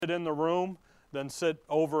sit in the room than sit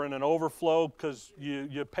over in an overflow because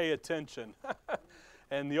you pay attention.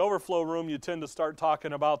 And the overflow room, you tend to start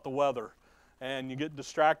talking about the weather. And you get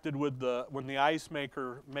distracted with when the ice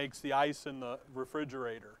maker makes the ice in the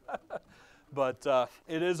refrigerator. But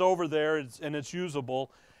it is over there, and it's usable.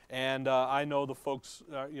 And I know the folks,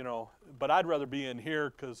 but I'd rather be in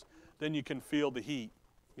here because then you can feel the heat,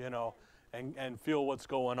 and feel what's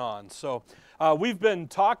going on. So we've been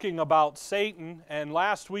talking about Satan, and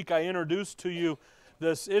last week I introduced to you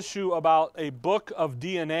this issue about a book of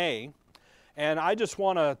DNA. And I just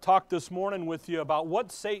want to talk this morning with you about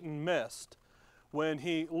what Satan missed when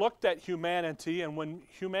he looked at humanity and when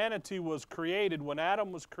humanity was created, when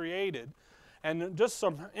Adam was created. And just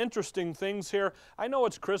some interesting things here. I know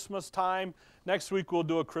it's Christmas time. Next week we'll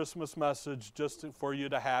do a Christmas message just for you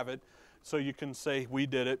to have it so you can say we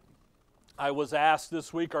did it. I was asked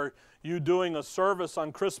this week, are you doing a service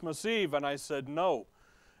on Christmas Eve? And I said no.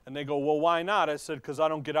 And they go, well, why not? I said, because I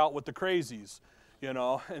don't get out with the crazies.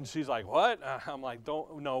 And she's like, what? I'm like,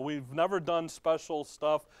 no, we've never done special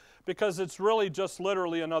stuff because it's really just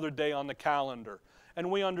literally another day on the calendar.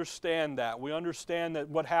 And we understand that. We understand that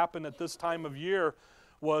what happened at this time of year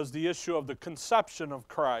was the issue of the conception of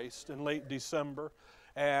Christ in late December.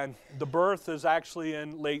 And the birth is actually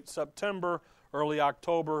in late September, early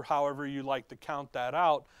October, however you like to count that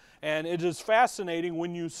out. And it is fascinating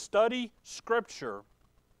when you study Scripture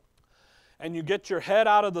and you get your head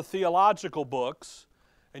out of the theological books,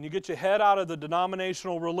 and you get your head out of the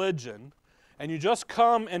denominational religion, and you just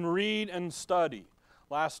come and read and study.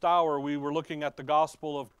 Last hour we were looking at the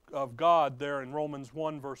gospel of God there in Romans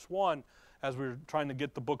 1 verse 1 as we were trying to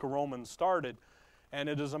get the book of Romans started. And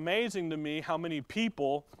it is amazing to me how many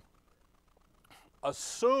people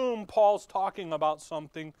assume Paul's talking about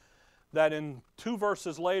something that in 2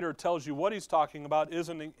 verses later tells you what he's talking about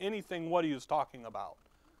isn't anything what he is talking about.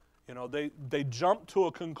 They jump to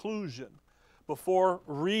a conclusion before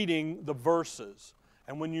reading the verses.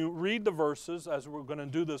 And when you read the verses, as we're going to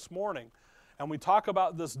do this morning, and we talk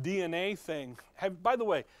about this DNA thing. By the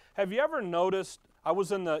way, have you ever noticed, I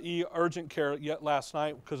was in the urgent care last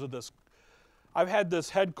night because of this. I've had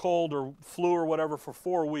this head cold or flu or whatever for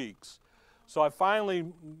 4 weeks. So I finally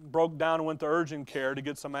broke down and went to urgent care to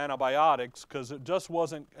get some antibiotics because it just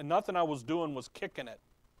wasn't, and nothing I was doing was kicking it.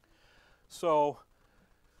 So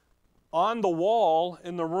on the wall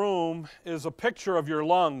in the room is a picture of your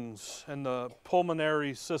lungs and the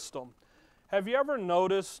pulmonary system. Have you ever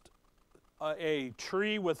noticed a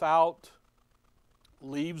tree without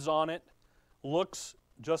leaves on it looks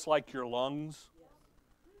just like your lungs?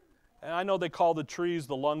 And I know they call the trees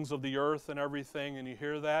the lungs of the earth and everything, and you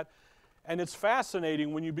hear that. And it's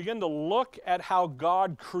fascinating when you begin to look at how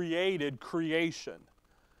God created creation.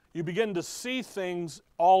 You begin to see things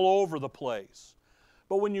all over the place.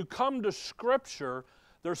 But when you come to Scripture,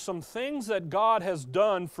 there's some things that God has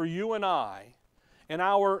done for you and I in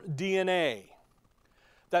our DNA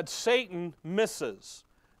that Satan misses,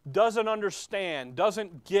 doesn't understand,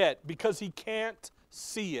 doesn't get, because he can't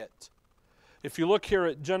see it. If you look here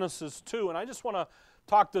at Genesis 2, and I just want to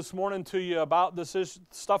talk this morning to you about this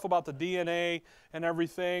stuff about the DNA and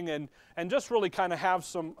everything, and just really kind of have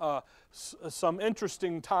some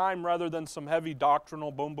interesting time rather than some heavy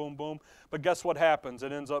doctrinal boom, boom, boom. But guess what happens?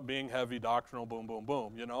 It ends up being heavy doctrinal boom, boom,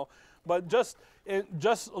 boom, But just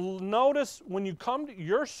notice when you come to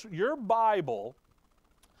your Bible,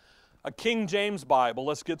 a King James Bible,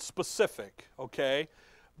 let's get specific, okay?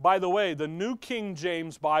 By the way, the New King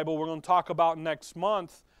James Bible we're going to talk about next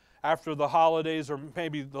month after the holidays, or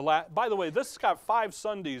maybe the last. By the way, this has got 5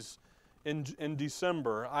 Sundays in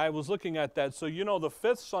December. I was looking at that. So the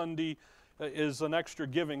 5th Sunday is an extra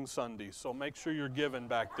giving Sunday. So make sure you're giving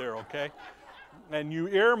back there, okay? And you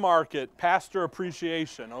earmark it, Pastor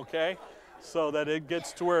Appreciation, okay? So that it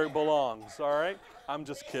gets to where it belongs, all right? I'm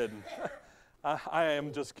just kidding. I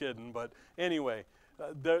am just kidding. But anyway,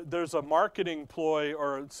 there's a marketing ploy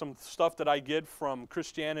or some stuff that I get from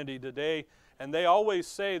Christianity Today, and they always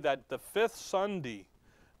say that the 5th Sunday,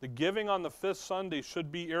 the giving on the 5th Sunday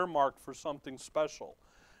should be earmarked for something special,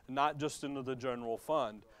 not just into the general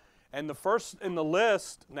fund. And the first in the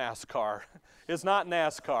list, NASCAR, is not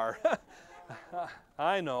NASCAR.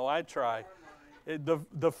 I know, I try.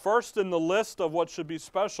 The first in the list of what should be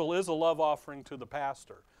special is a love offering to the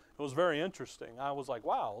pastor. It was very interesting. I was like,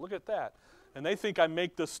 wow, look at that. And they think I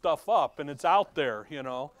make this stuff up, and it's out there,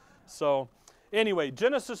 So anyway,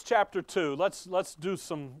 Genesis chapter 2. Let's do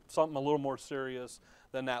something a little more serious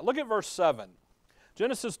than that. Look at verse 7.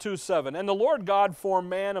 Genesis 2:7. And the Lord God formed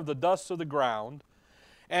man of the dust of the ground,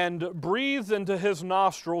 and breathed into his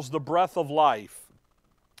nostrils the breath of life.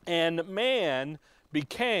 And man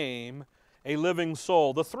became a living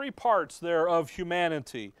soul. The three parts there of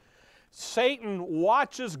humanity. Satan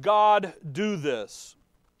watches God do this.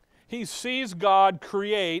 He sees God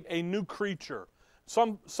create a new creature,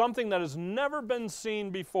 something that has never been seen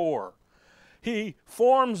before. He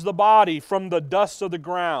forms the body from the dust of the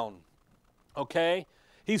ground. Okay?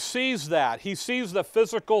 He sees that. He sees the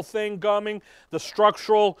physical thing coming, the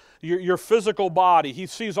structural, your physical body. He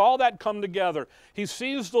sees all that come together. He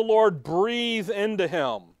sees the Lord breathe into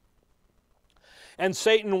him. And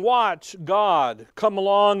Satan watched God come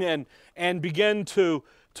along and begin to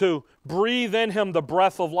breathe in him the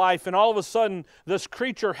breath of life. And all of a sudden, this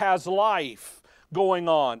creature has life going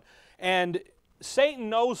on. And Satan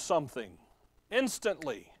knows something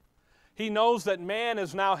instantly. He knows that man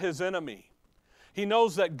is now his enemy. He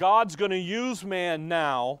knows that God's going to use man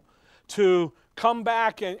now to come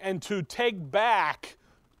back and to take back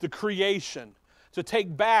the creation, to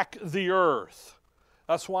take back the earth.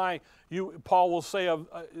 That's why Paul will say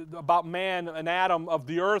about man and Adam of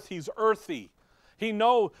the earth, he's earthy.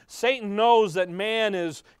 Satan knows that man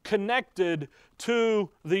is connected to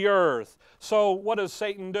the earth. So what does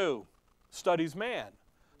Satan do? Studies man,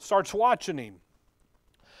 starts watching him,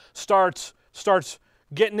 starts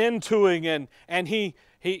getting into it, and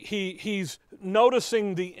he's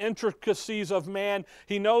noticing the intricacies of man.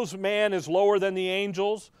 He knows man is lower than the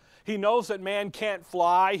angels. He knows that man can't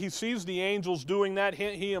fly. He sees the angels doing that,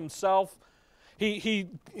 he himself. He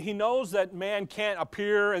knows that man can't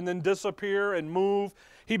appear and then disappear and move.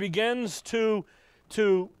 He begins to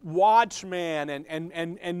watch man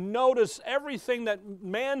and notice everything that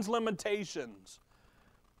man's limitations.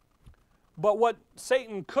 But what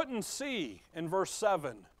Satan couldn't see in verse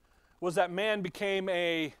 7 was that man became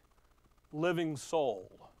a living soul.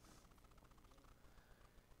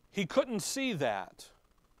 He couldn't see that.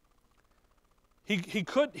 He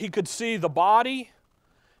could see the body,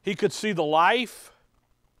 he could see the life,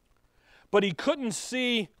 but he couldn't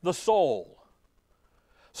see the soul.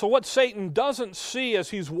 So what Satan doesn't see as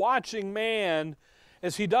he's watching man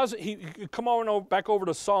is come on back over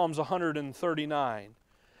to Psalms 139.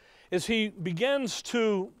 As he begins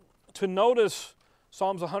to notice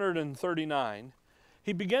Psalms 139,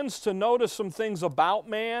 he begins to notice some things about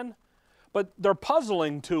man, but they're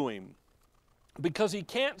puzzling to him because he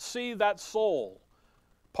can't see that soul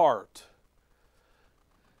part.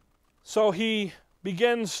 So he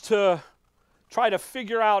begins to try to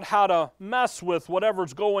figure out how to mess with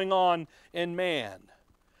whatever's going on in man.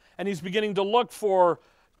 And he's beginning to look for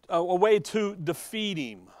a way to defeat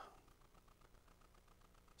him.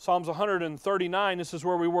 Psalms 139, this is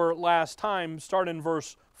where we were last time, start in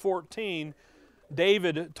verse 14.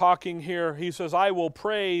 David talking here, he says, I will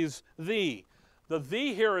praise thee. The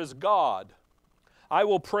thee here is God. I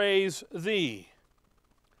will praise thee.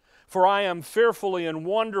 For I am fearfully and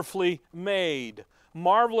wonderfully made.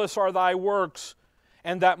 Marvelous are thy works,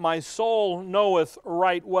 and that my soul knoweth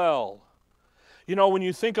right well. You know, when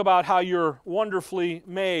you think about how you're wonderfully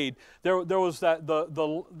made, there was that,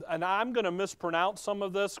 and I'm going to mispronounce some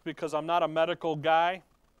of this because I'm not a medical guy,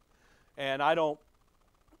 and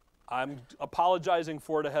I'm apologizing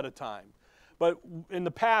for it ahead of time. But in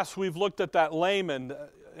the past, we've looked at that layman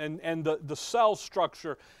and the cell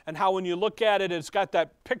structure, and how when you look at it, it's got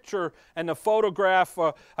that picture and the photograph,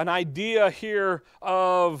 an idea here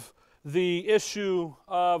of the issue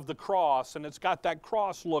of the cross, and it's got that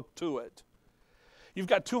cross look to it. You've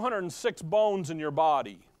got 206 bones in your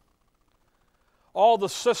body. All the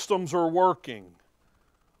systems are working.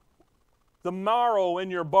 The marrow in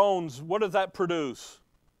your bones, what does that produce?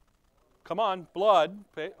 Come on, blood,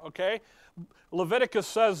 okay? Leviticus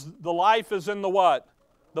says the life is in the what?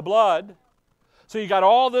 The blood. So you got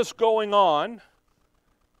all this going on.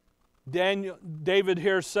 David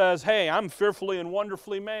here says, hey, I'm fearfully and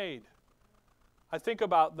wonderfully made. I think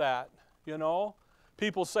about that, you know.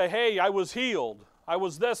 People say, hey, I was healed. I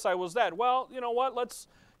was this, I was that. Well, you know what? Let's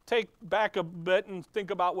take back a bit and think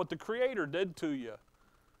about what the Creator did to you,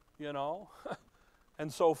 you know,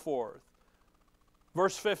 and so forth.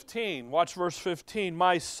 Verse 15, watch verse 15.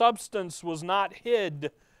 My substance was not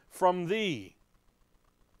hid from thee.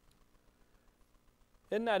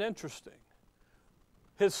 Isn't that interesting?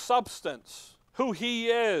 His substance, who he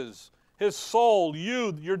is, his soul,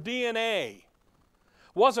 you, your DNA,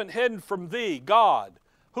 wasn't hidden from thee, God.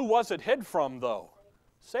 Who was it hid from, though?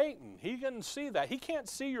 Satan. He didn't see that. He can't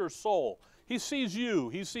see your soul. He sees you.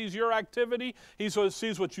 He sees your activity. He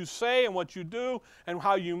sees what you say and what you do and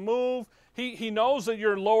how you move. He knows that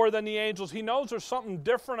you're lower than the angels. He knows there's something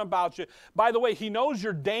different about you. By the way, he knows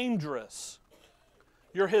you're dangerous.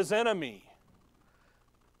 You're his enemy.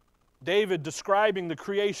 David describing the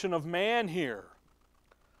creation of man here.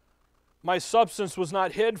 My substance was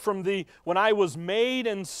not hid from thee when I was made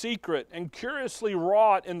in secret and curiously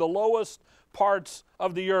wrought in the lowest parts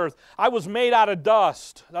of the earth. I was made out of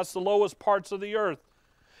dust. That's the lowest parts of the earth.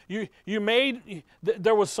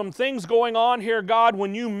 There was some things going on here, God,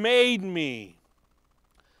 when you made me.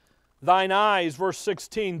 Thine eyes, verse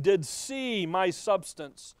 16, did see my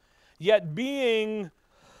substance, yet being,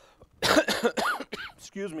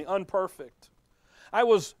 unperfect. I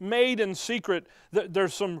was made in secret.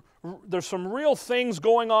 There's some real things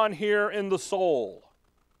going on here in the soul.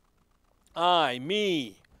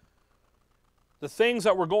 Me. The things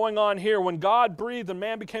that were going on here, when God breathed and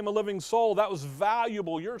man became a living soul, that was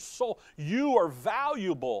valuable. Your soul, you are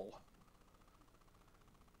valuable.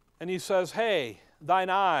 And he says, hey, thine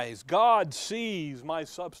eyes, God sees my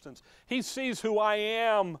substance. He sees who I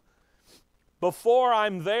am before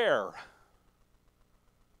I'm there.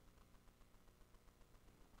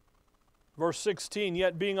 Verse 16,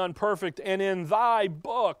 yet being unperfect, and in thy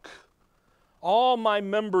book all my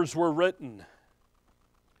members were written,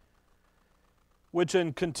 which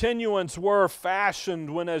in continuance were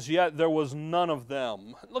fashioned when as yet there was none of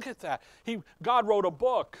them. Look at that. God wrote a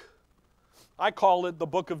book. I call it the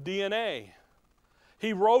book of DNA.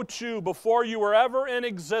 He wrote you before you were ever in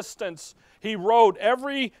existence. He wrote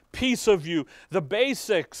every piece of you, the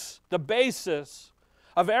basics, the basis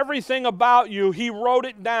of everything about you. He wrote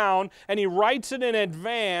it down, and He writes it in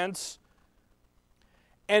advance.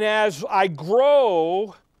 And as I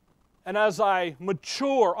grow and as I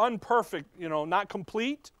mature, unperfect, not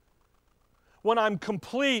complete, when I'm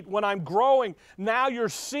complete, when I'm growing, now you're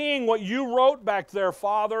seeing what you wrote back there,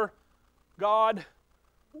 Father, God,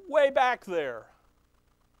 way back there.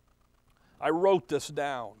 I wrote this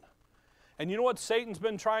down. And you know what Satan's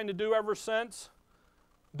been trying to do ever since?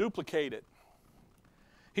 Duplicate it.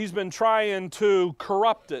 He's been trying to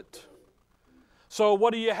corrupt it. So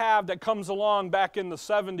what do you have that comes along back in the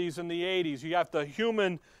 70s and the 80s? You have the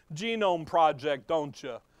Human Genome Project, don't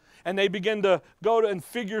you? And they begin to go and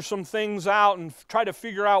figure some things out and try to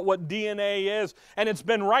figure out what DNA is. And it's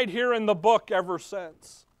been right here in the book ever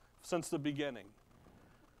since the beginning.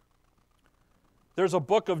 There's a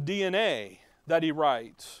book of DNA that he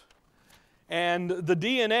writes. And the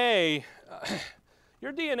DNA,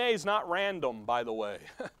 your DNA is not random, by the way.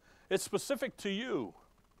 It's specific to you.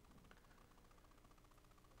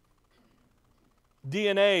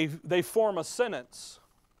 DNA, they form a sentence.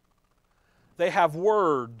 They have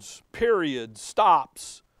words, periods,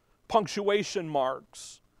 stops, punctuation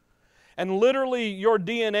marks. And literally your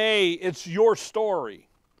DNA, it's your story.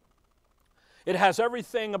 It has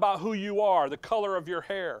everything about who you are, the color of your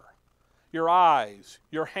hair, your eyes,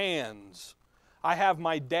 your hands. I have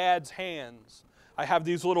my dad's hands. I have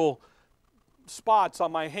these little spots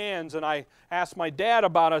on my hands, and I asked my dad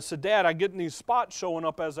about it. I said, Dad, I'm getting these spots showing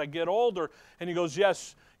up as I get older. And he goes,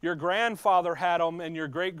 yes, your grandfather had them, and your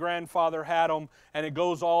great-grandfather had them, and it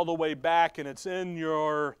goes all the way back, and it's in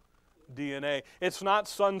your DNA. It's not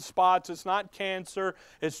sunspots. It's not cancer.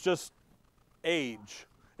 It's just age.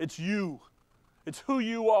 It's you. It's who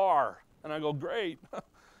you are. And I go, great.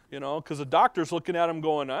 Because the doctor's looking at him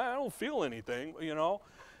going, I don't feel anything,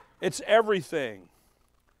 It's everything.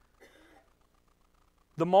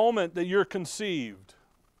 The moment that you're conceived,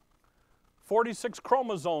 46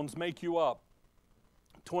 chromosomes make you up.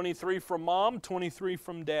 23 from mom, 23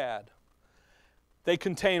 from dad. They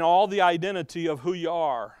contain all the identity of who you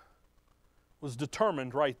are. Was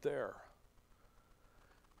determined right there.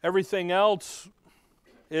 Everything else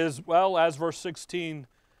is, well, as verse 16,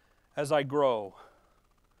 as I grow.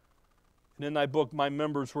 And in thy book my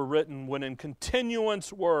members were written when in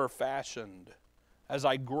continuance were fashioned, as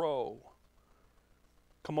I grow.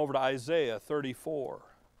 Come over to Isaiah 34.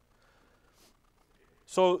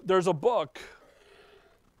 So there's a book.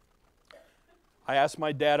 I asked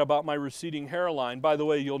my dad about my receding hairline. By the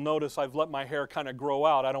way, you'll notice I've let my hair kind of grow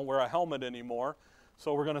out. I don't wear a helmet anymore.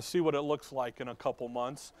 So we're going to see what it looks like in a couple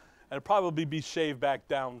months. And it'll probably be shaved back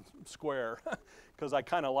down square because I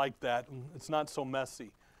kind of like that. It's not so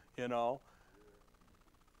messy, And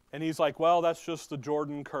he's like, well, that's just the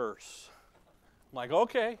Jordan curse. I'm like,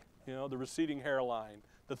 okay, the receding hairline,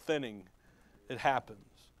 the thinning, it happens.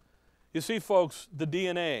 You see, folks, the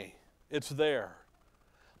DNA, it's there.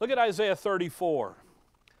 Look at Isaiah 34.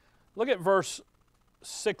 Look at verse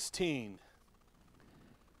 16.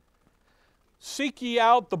 Seek ye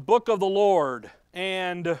out the book of the Lord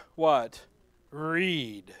and what?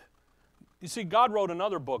 Read. You see, God wrote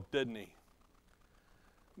another book, didn't He?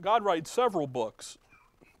 God writes several books.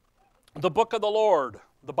 The book of the Lord,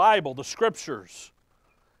 the Bible, the Scriptures.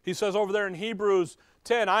 He says over there in Hebrews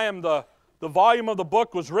 10, the volume of the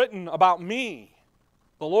book was written about me.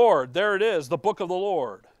 The Lord, there it is, the book of the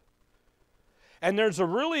Lord. And there's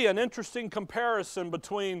really an interesting comparison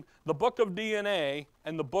between the book of DNA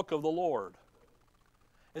and the book of the Lord.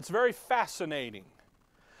 It's very fascinating.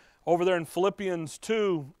 Over there in Philippians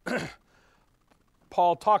 2,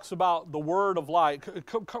 Paul talks about the word of life.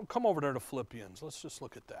 Come over there to Philippians. Let's just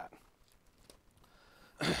look at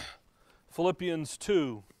that. Philippians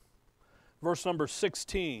 2, verse number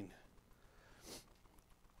 16.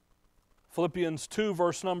 Philippians 2,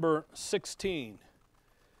 verse number 16.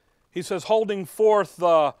 He says, holding forth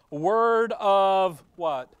the word of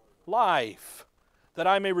what? Life, that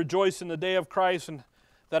I may rejoice in the day of Christ, and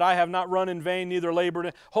that I have not run in vain, neither labored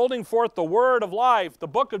in. Holding forth the word of life, the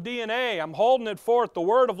book of DNA, I'm holding it forth, the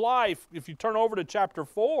word of life. If you turn over to chapter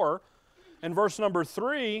 4 and verse number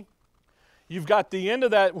 3, you've got the end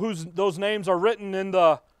of that, those names are written in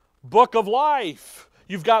the book of life.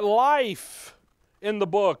 You've got life in the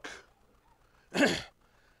book.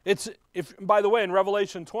 By the way, in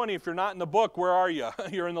Revelation 20, if you're not in the book, where are you?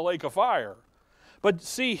 You're in the lake of fire. But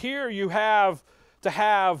see, here you have to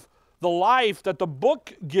have the life that the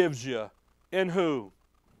book gives you in who?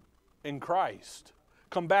 In Christ.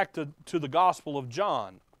 Come back to the Gospel of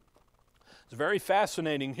John. It's very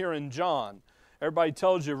fascinating here in John. Everybody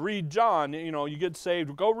tells you, read John. You know, you get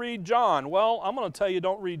saved, go read John. Well, I'm going to tell you,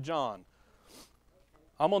 don't read John.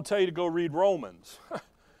 I'm going to tell you to go read Romans.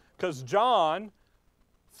 Because John,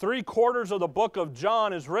 3/4 of the book of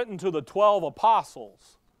John is written to the 12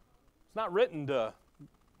 apostles. It's not written to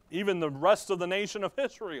even the rest of the nation of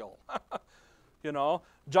Israel. You know,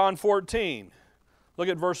 John 14. Look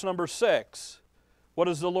at verse number 6. What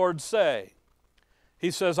does the Lord say?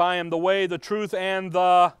 He says, I am the way, the truth, and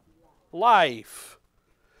the life.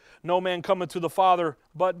 No man cometh to the Father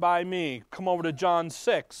but by me. Come over to John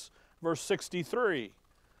 6, verse 63.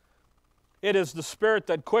 It is the Spirit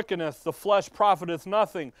that quickeneth, the flesh profiteth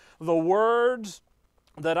nothing. The words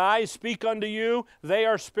that I speak unto you, they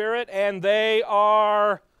are spirit and they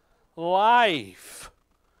are life.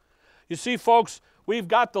 You see, folks, we've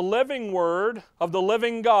got the living word of the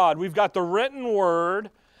living God. We've got the written word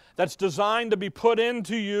that's designed to be put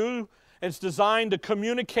into you. It's designed to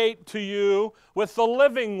communicate to you with the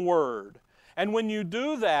living word. And when you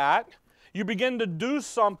do that, you begin to do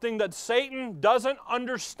something that Satan doesn't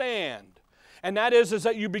understand. And that is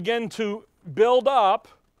that you begin to build up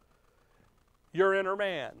your inner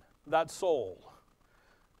man, that soul.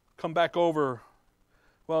 Come back over.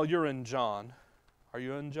 Well, you're in John. Are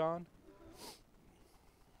you in John?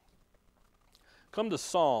 Come to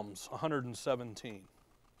Psalms 117.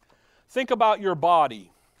 Think about your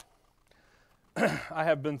body. I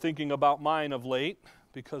have been thinking about mine of late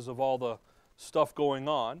because of all the stuff going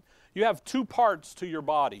on. You have two parts to your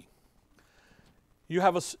body. You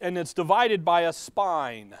have and it's divided by a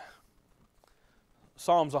spine.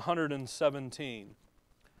 Psalms 117.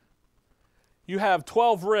 You have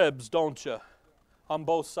 12 ribs, don't you, on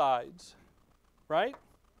both sides, right?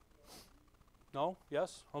 No?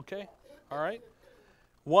 Yes? Okay. All right.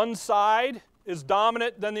 One side is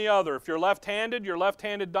dominant than the other. If you're left-handed, you're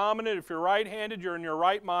left-handed dominant. If you're right-handed, you're in your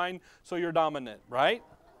right mind, so you're dominant, right?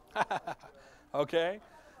 Okay?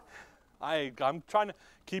 I'm trying to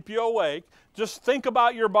keep you awake. Just think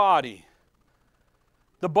about your body.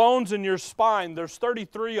 The bones in your spine, there's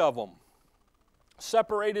 33 of them,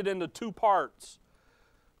 separated into two parts.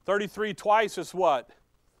 33 twice is what?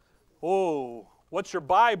 Oh, what's your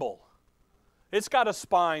Bible? It's got a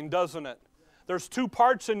spine, doesn't it? There's two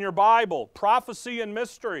parts in your Bible, prophecy and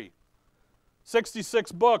mystery.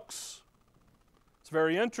 66 books. It's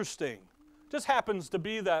very interesting. Just happens to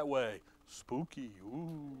be that way. Spooky.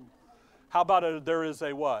 Ooh. How about there is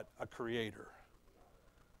a what? A creator.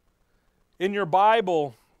 In your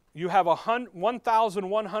Bible, you have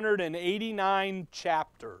 1,189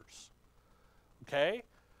 chapters. Okay?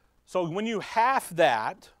 So when you half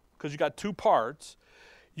that, because you got two parts,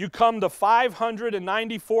 you come to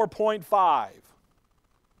 594.5.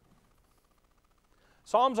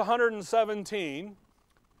 Psalms 117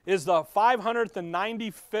 is the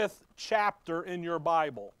 595th chapter in your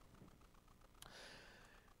Bible.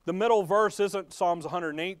 The middle verse isn't Psalms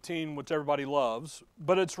 118, which everybody loves,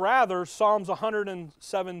 but it's rather Psalms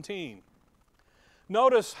 117.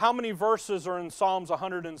 Notice how many verses are in Psalms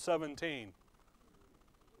 117?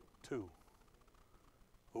 2.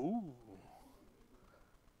 Ooh.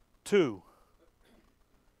 2.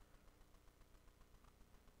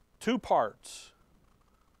 2 parts.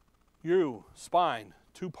 You, spine,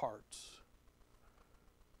 2 parts.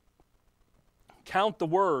 Count the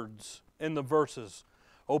words in the verses.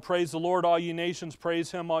 Oh, praise the Lord, all ye nations.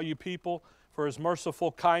 Praise Him, all you people. For His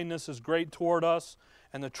merciful kindness is great toward us.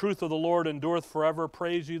 and the truth of the Lord endureth forever.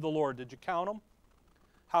 Praise ye the Lord. Did you count them?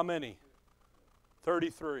 How many?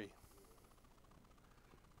 33.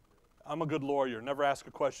 I'm a good lawyer. Never ask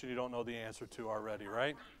a question you don't know the answer to already,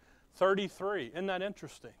 right? 33. Isn't that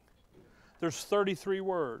interesting? There's 33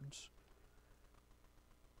 words.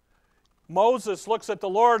 Moses looks at the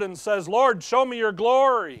Lord and says, Lord, show me your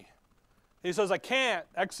glory. He says, I can't.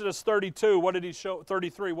 Exodus 32, what did he show?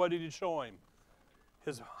 33, what did he show him?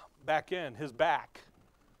 His back end, his back.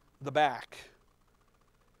 The back.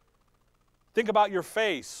 Think about your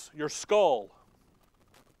face, your skull.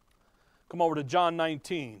 Come over to John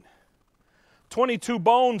 19. 22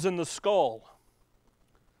 bones in the skull.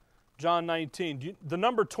 John 19. The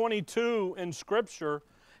number 22 in Scripture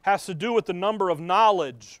has to do with the number of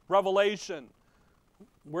knowledge, revelation.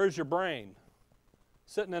 Where's your brain?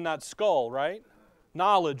 Sitting in that skull, right?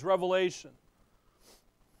 Knowledge, revelation.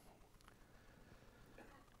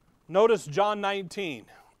 Notice John 19.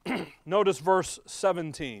 Notice verse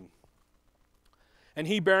 17. And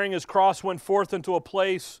he, bearing his cross, went forth into a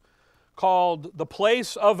place called the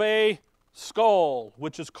place of a skull,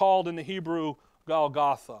 which is called in the Hebrew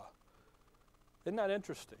Golgotha. Isn't that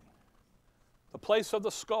interesting? The place of the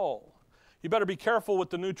skull. You better be careful with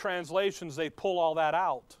the new translations. They pull all that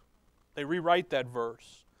out. They rewrite that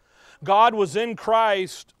verse. God was in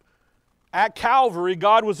Christ at Calvary.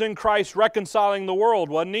 God was in Christ reconciling the world,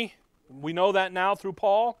 wasn't He? We know that now through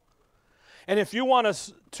Paul. And if you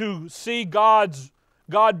want to see God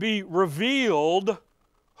be revealed,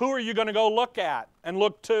 who are you going to go look at and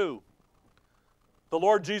look to? The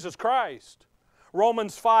Lord Jesus Christ.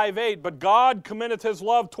 Romans 5:8, but God commendeth His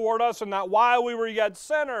love toward us, and that while we were yet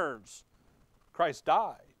sinners, Christ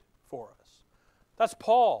died for us. That's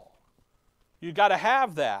Paul. You got to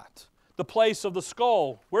have that. The place of the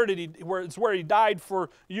skull. It's where He died for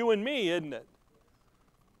you and me, isn't it?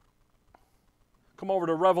 Come over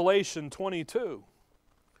to Revelation 22.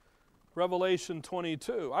 Revelation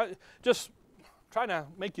 22. I just trying to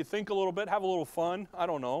make you think a little bit, have a little fun. I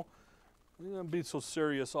don't know. You don't be so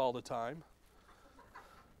serious all the time.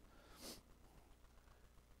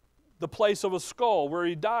 The place of a skull where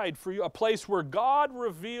He died for you, a place where God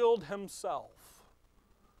revealed Himself.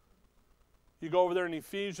 You go over there in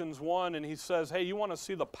Ephesians 1 and he says, hey, you want to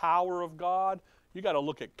see the power of God? You got to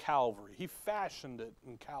look at Calvary. He fashioned it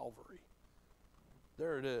in Calvary.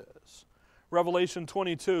 There it is. Revelation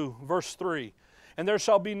 22, verse 3. And there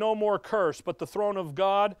shall be no more curse, but the throne of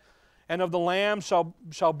God and of the Lamb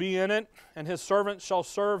shall be in it, and His servants shall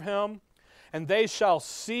serve Him, and they shall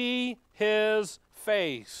see His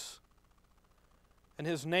face, and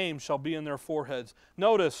His name shall be in their foreheads.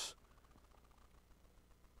 Notice,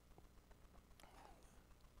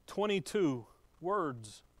 22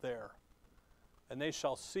 words there. And they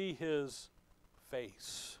shall see His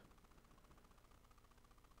face.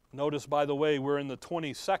 Notice, by the way, we're in the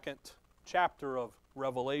 22nd chapter of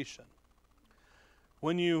Revelation.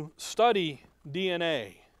 When you study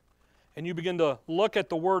DNA and you begin to look at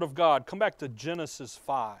the Word of God, come back to Genesis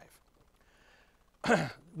 5.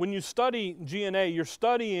 When you study DNA, you're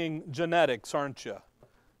studying genetics, aren't you?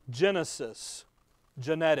 Genesis,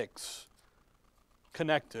 genetics,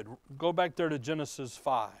 connected. Go back there to Genesis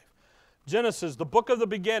 5. Genesis, the book of the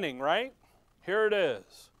beginning, right? Here it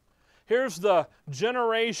is. Here's the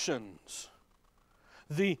generations,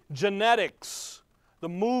 the genetics, the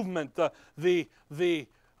movement,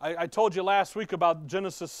 I told you last week about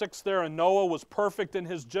Genesis 6 there, and Noah was perfect in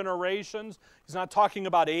his generations. He's not talking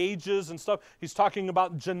about ages and stuff. He's talking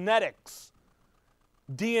about genetics,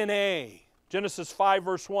 DNA. Genesis 5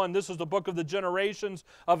 verse 1, this is the book of the generations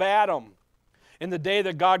of Adam. In the day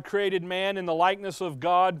that God created man, in the likeness of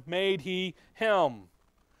God made He him.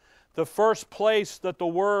 The first place that the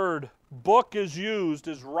word book is used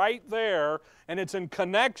is right there, and it's in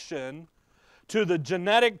connection to the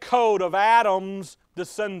genetic code of Adam's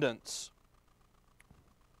descendants.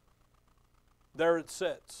 There it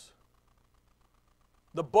sits.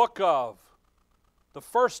 The book of. The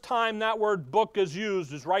first time that word book is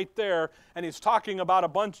used is right there, and he's talking about a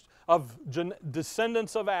bunch of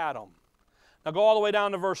descendants of Adam. Now go all the way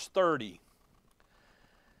down to verse 30.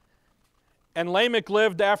 And Lamech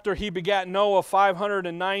lived after he begat Noah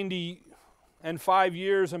 595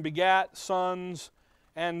 years and begat sons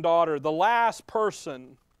and daughter. The last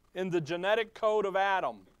person in the genetic code of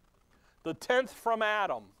Adam, the 10th from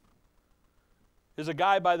Adam, is a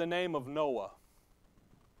guy by the name of Noah.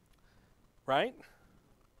 Right?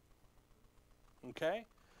 Okay?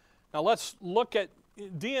 Now let's look at,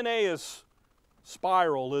 DNA is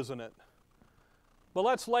spiral, isn't it? But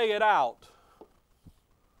let's lay it out.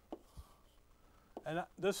 And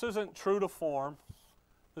this isn't true to form.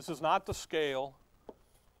 This is not the scale.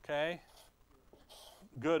 Okay?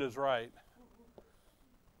 Good is right.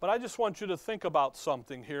 But I just want you to think about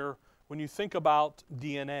something here when you think about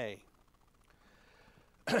DNA.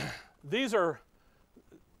 These are,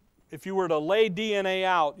 if you were to lay DNA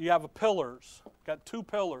out, you have pillars. Got two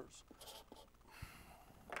pillars.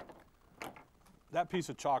 That piece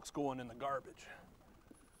of chalk's going in the garbage.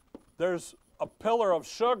 There's a pillar of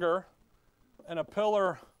sugar and a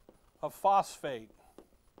pillar of phosphate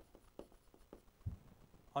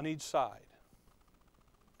on each side.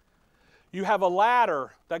 You have a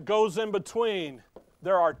ladder that goes in between.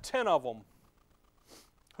 There are 10 of them.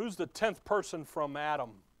 Who's the 10th person from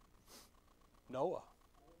Adam? Noah.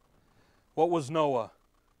 What was Noah?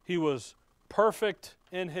 He was perfect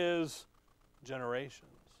in his generations.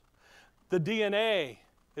 The DNA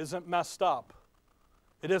isn't messed up.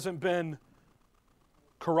 It hasn't been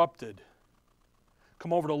corrupted.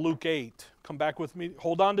 Come over to Luke 8. Come back with me.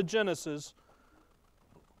 Hold on to Genesis.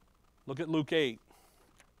 Look at Luke 8.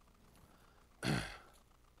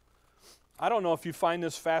 I don't know if you find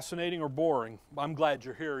this fascinating or boring. I'm glad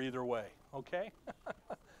you're here either way, okay?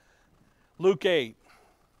 Luke 8.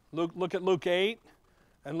 Look at Luke 8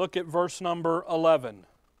 and look at verse number 11.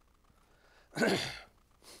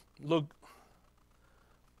 Luke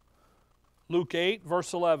 8,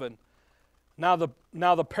 verse 11. Now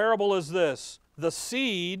the parable is this. The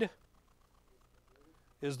seed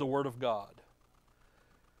is the word of God.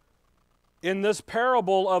 In this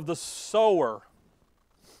parable of the sower,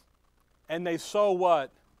 and they sow what?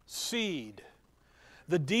 Seed.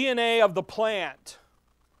 The DNA of the plant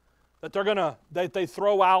that they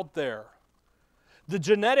throw out there. The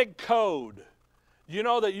genetic code. You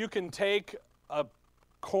know that you can take a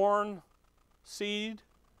corn seed,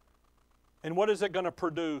 and what is it going to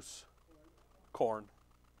produce? Corn.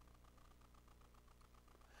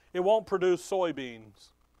 It won't produce soybeans.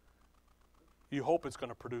 You hope it's going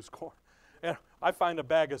to produce corn. And I find a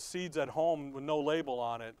bag of seeds at home with no label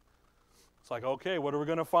on it. It's like, okay, what are we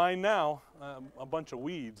going to find now? A bunch of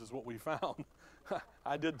weeds is what we found.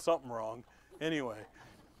 I did something wrong. Anyway.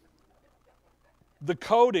 The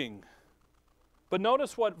coding. But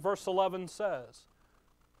notice what verse 11 says.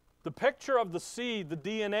 The picture of the seed, the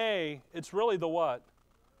DNA, it's really the what?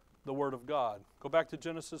 The Word of God. Go back to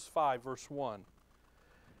Genesis 5, verse 1.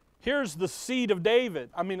 Here's the seed of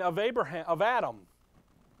of Abraham, of Adam.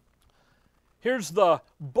 Here's the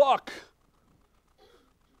book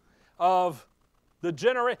of the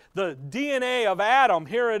DNA of Adam.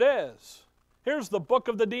 Here it is. Here's the book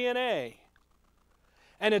of the DNA.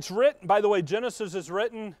 And it's written, by the way, Genesis is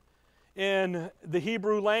written in the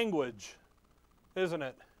Hebrew language, isn't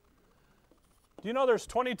it? Do you know there's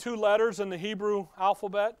 22 letters in the Hebrew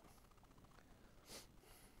alphabet?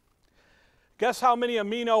 Guess how many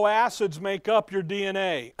amino acids make up your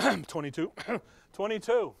DNA? 22.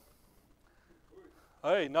 22.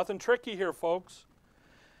 Hey, nothing tricky here, folks.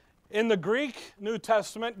 In the Greek New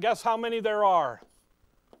Testament, guess how many there are?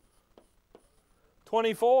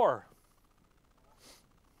 24.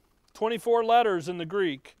 24 letters in the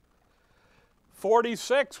Greek.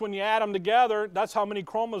 46 when you add them together. That's how many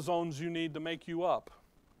chromosomes you need to make you up.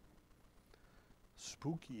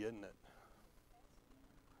 Spooky, isn't it?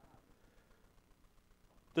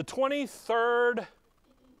 The 23rd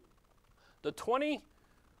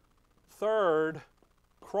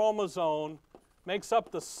chromosome makes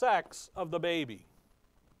up the sex of the baby.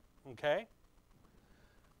 Okay?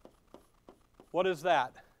 What is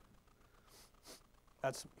that?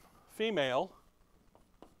 That's female.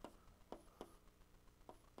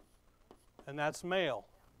 And that's male.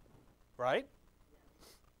 Right?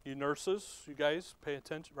 You nurses, you guys pay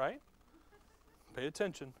attention, right? Pay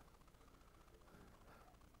attention.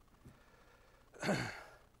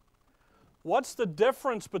 What's the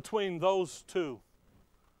difference between those two?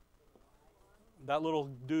 That little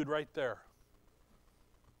dude right there.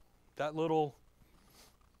 That little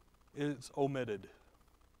is omitted.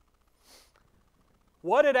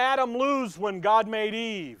 What did Adam lose when God made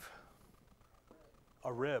Eve?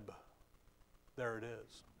 A rib. There it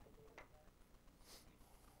is.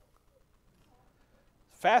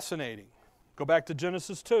 Fascinating. Go back to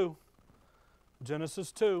Genesis 2.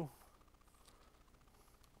 Genesis 2.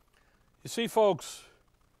 You see, folks,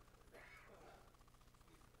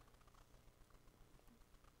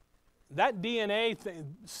 that DNA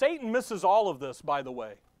thing, Satan misses all of this, by the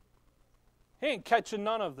way. He ain't catching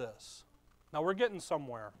none of this. Now, we're getting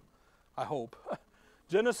somewhere, I hope.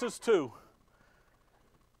 Genesis 2.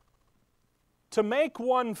 To make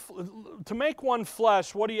one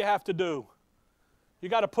flesh, what do you have to do? You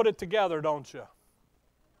got to put it together, don't you?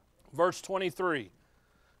 Verse 23.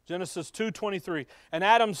 Genesis 2:23. And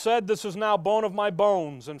Adam said, this is now bone of my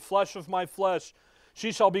bones and flesh of my flesh.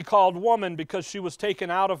 She shall be called woman because she was taken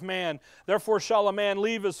out of man. Therefore shall a man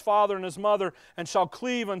leave his father and his mother and shall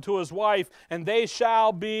cleave unto his wife, and they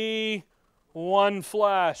shall be one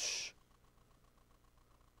flesh.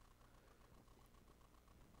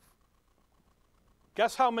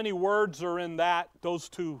 Guess how many words are in those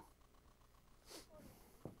two?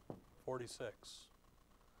 46.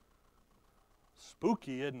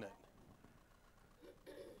 Spooky, isn't it?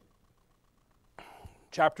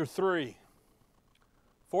 Chapter 3.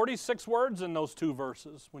 46 words in those two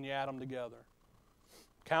verses when you add them together.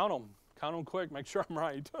 Count them. Count them quick. Make sure I'm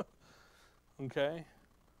right. Okay.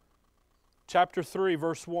 Chapter 3,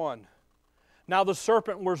 verse 1. Now the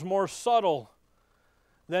serpent was more subtle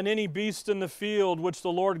than any beast in the field which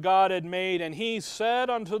the Lord God had made. And he said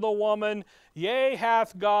unto the woman, Yea,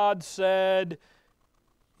 hath God said,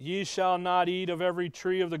 Ye shall not eat of every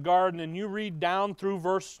tree of the garden. And you read down through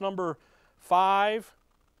verse number 5.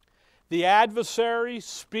 The adversary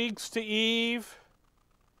speaks to Eve.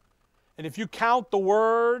 And if you count the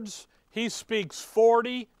words, he speaks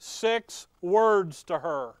 46 words to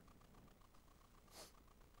her.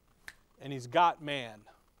 And he's got man.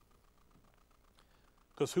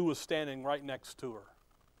 Because who was standing right next to her?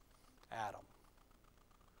 Adam.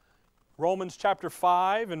 Romans chapter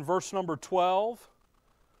 5 and verse number 12.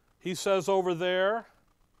 He says over there,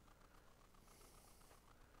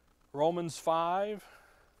 Romans 5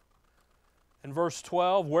 and verse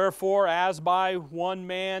 12, Wherefore, as by one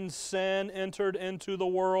man sin entered into the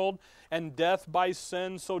world, and death by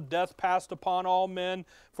sin, so death passed upon all men,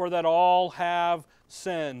 for that all have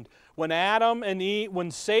sinned. When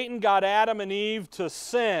Satan got Adam and Eve to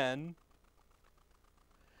sin,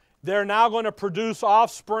 they're now going to produce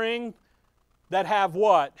offspring that have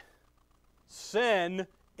what? Sin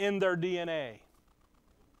in their DNA.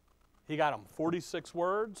 He got them. 46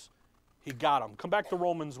 words. He got them. Come back to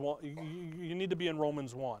Romans 1. You need to be in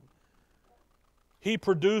Romans 1.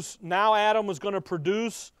 Now Adam was going to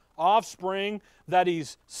produce offspring that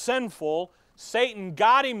he's sinful. Satan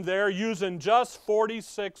got him there using just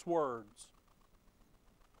 46 words.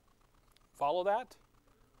 Follow that?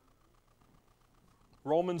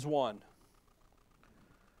 Romans 1.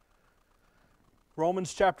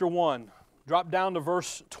 Romans chapter 1. Drop down to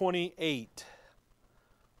verse 28.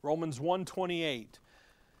 Romans 1:28.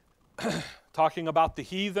 Talking about the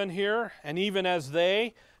heathen here. And even as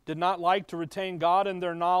they did not like to retain God in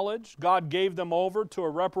their knowledge, God gave them over to a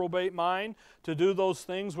reprobate mind to do those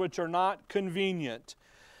things which are not convenient.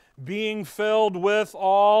 Being filled with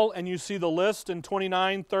all, and you see the list in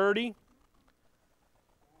 29, 30,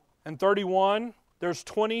 and 31. There's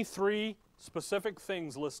 23 specific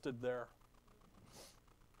things listed there.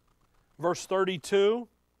 Verse 32,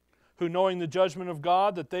 who knowing the judgment of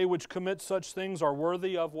God, that they which commit such things are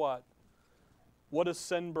worthy of what? What does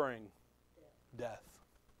sin bring? Death.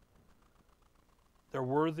 They're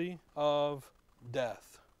worthy of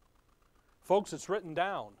death. Folks, it's written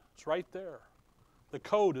down. It's right there. The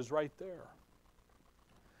code is right there.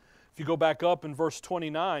 If you go back up in verse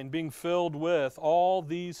 29, being filled with all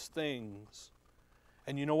these things.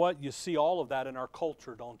 And you know what? You see all of that in our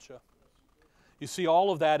culture, don't you? You see all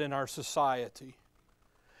of that in our society.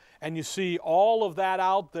 And you see all of that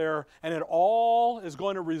out there, and it all is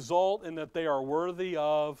going to result in that they are worthy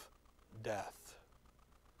of death.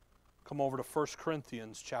 Come over to 1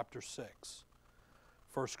 Corinthians chapter 6.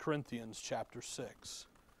 1 Corinthians chapter 6.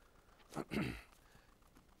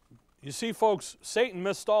 You see, folks, Satan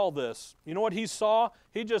missed all this. You know what he saw?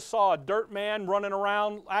 He just saw a dirt man running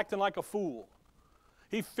around acting like a fool.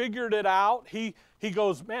 He figured it out. He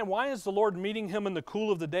goes, man, why is the Lord meeting him in the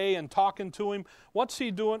cool of the day and talking to him? What's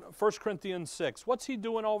he doing? 1 Corinthians 6. What's he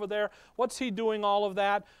doing over there? What's he doing all of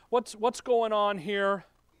that? What's going on here?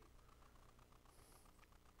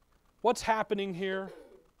 What's happening here?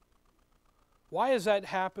 Why is that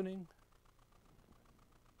happening?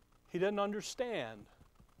 He didn't understand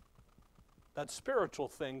that spiritual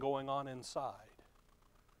thing going on inside.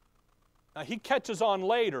 Now he catches on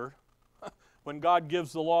later when God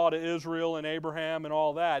gives the law to Israel and Abraham and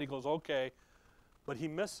all that. He goes, okay, but he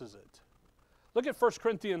misses it. Look at 1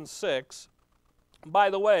 Corinthians 6. By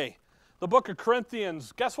the way, the book of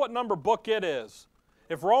Corinthians, guess what number book it is?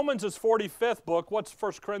 If Romans is 45th book, what's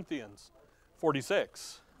 1 Corinthians?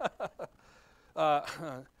 46.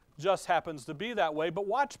 Just happens to be that way. But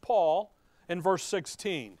watch Paul in verse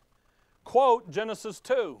 16. Quote Genesis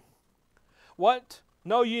 2. What?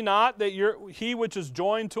 Know ye not that he which is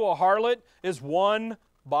joined to a harlot is one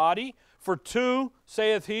body? For two,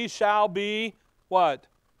 saith he, shall be what?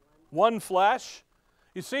 One flesh.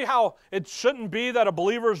 You see how it shouldn't be that a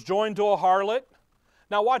believer is joined to a harlot?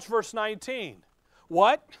 Now watch verse 19.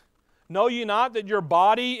 What? Know ye not that your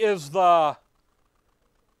body is the...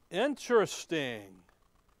 Interesting.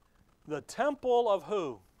 The temple of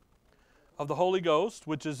who? Of the Holy Ghost,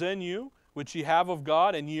 which is in you, which ye have of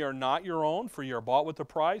God, and ye are not your own, for ye are bought with a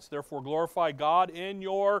price. Therefore glorify God in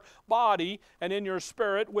your body and in your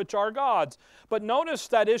spirit, which are God's. But notice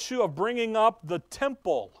that issue of bringing up the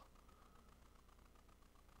temple.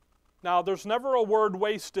 Now, there's never a word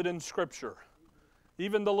wasted in Scripture.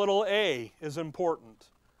 Even the little a is important.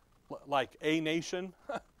 Like a nation,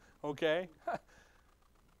 okay?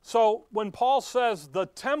 So when Paul says the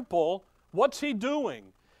temple, what's he doing?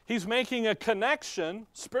 He's making a connection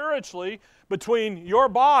spiritually between your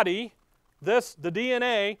body, the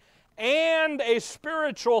DNA, and a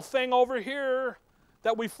spiritual thing over here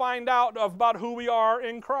that we find out about who we are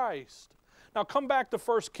in Christ. Now come back to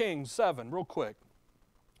 1 Kings 7 real quick.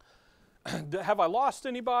 Have I lost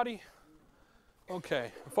anybody?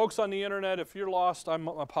 Okay. Folks on the internet, if you're lost, I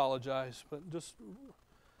apologize. But just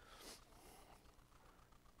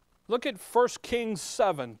look at 1 Kings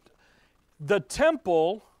 7. The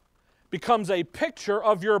temple becomes a picture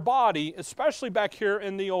of your body, especially back here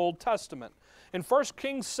in the Old Testament. In 1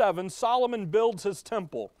 Kings 7, Solomon builds his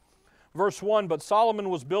temple. Verse 1, but Solomon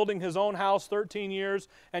was building his own house 13 years,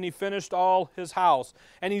 and he finished all his house.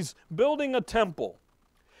 And he's building a temple.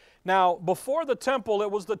 Now, before the temple,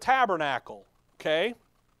 it was the tabernacle, okay?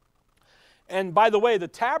 And by the way, the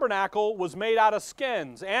tabernacle was made out of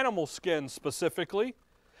skins, animal skins specifically.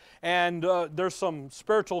 And there's some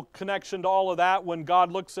spiritual connection to all of that when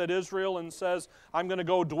God looks at Israel and says, I'm going to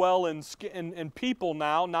go dwell in people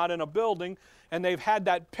now, not in a building. And they've had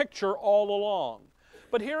that picture all along.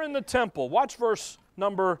 But here in the temple, watch verse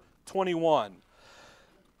number 21.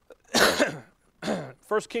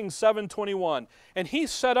 1 Kings 7:21. And he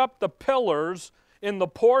set up the pillars in the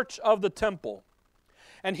porch of the temple.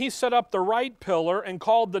 And he set up the right pillar and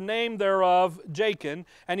called the name thereof Jachin.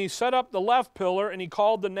 And he set up the left pillar and he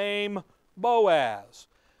called the name Boaz.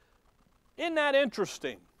 Isn't that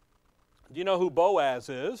interesting? Do you know who Boaz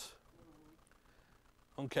is?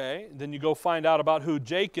 Okay, then you go find out about who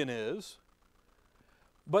Jachin is.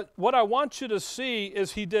 But what I want you to see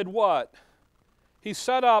is he did what? He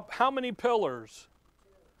set up how many pillars?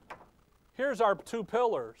 Here's our two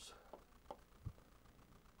pillars.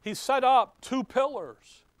 He set up two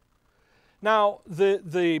pillars. Now,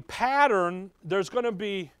 the pattern, there's going to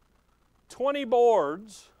be 20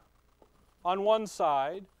 boards on one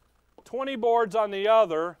side, 20 boards on the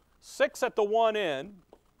other, 6 at the one end.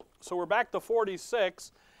 So we're back to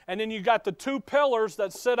 46. And then you got the two pillars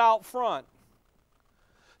that sit out front.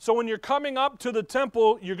 So when you're coming up to the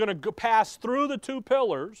temple, you're going to pass through the two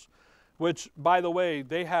pillars, which, by the way,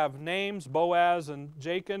 they have names, Boaz and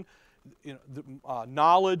Jachin. You know,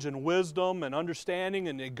 knowledge and wisdom and understanding,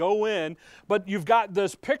 and they go in. But you've got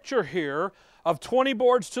this picture here of 20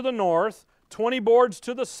 boards to the north, 20 boards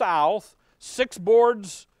to the south, 6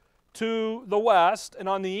 boards to the west, and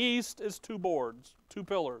on the east is 2 boards, 2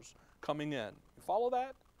 pillars coming in. You follow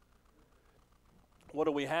that? What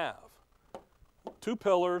do we have? 2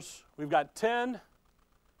 pillars. We've got 10.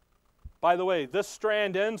 By the way, this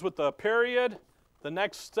strand ends with a period. The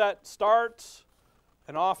next set starts.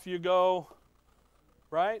 And off you go,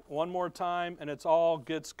 right? One more time, and it's all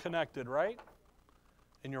gets connected, right?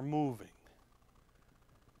 And you're moving.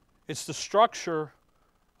 It's the structure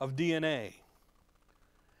of DNA.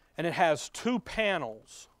 And it has 2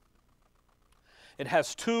 panels. It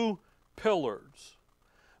has 2 pillars.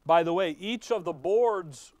 By the way, each of the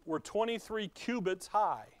boards were 23 cubits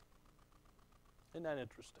high. Isn't that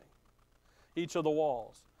interesting? Each of the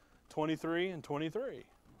walls, 23 and 23.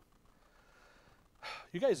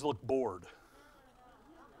 You guys look bored.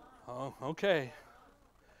 Oh, okay.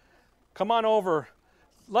 Come on over.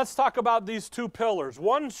 Let's talk about these 2 pillars.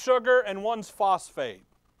 One's sugar and one's phosphate.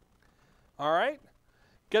 All right?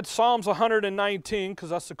 Get Psalms 119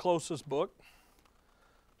 because that's the closest book.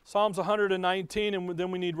 Psalms 119, and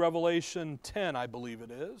then we need Revelation 10, I believe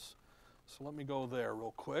it is. So let me go there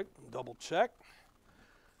real quick and double check.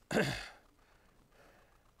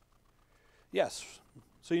 Yes.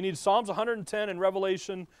 So you need Psalms 110 and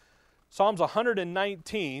Revelation, Psalms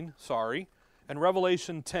 119, and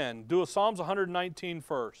Revelation 10. Do a Psalms 119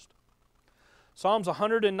 first. Psalms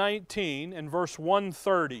 119 and verse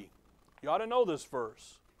 130. You ought to know this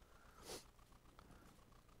verse.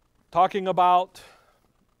 Talking about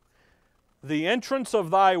the entrance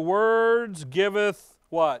of thy words giveth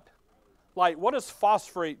what? Light. What does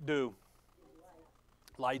phosphate do?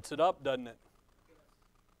 Lights it up, doesn't it?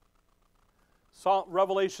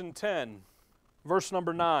 Revelation 10. Verse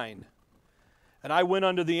number 9. And I went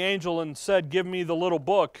unto the angel and said, Give me the little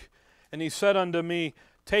book. And he said unto me,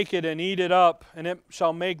 Take it and eat it up, and it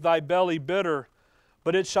shall make thy belly bitter,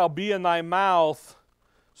 but it shall be in thy mouth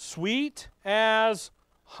sweet as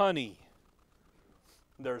honey.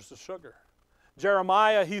 There's the sugar.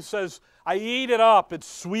 Jeremiah, he says, I eat it up, it's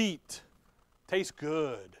sweet, tastes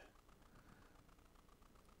good.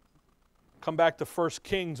 Come back to 1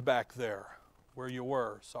 Kings back there, where you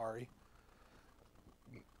were, sorry.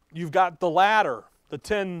 You've got the ladder, the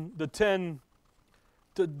 10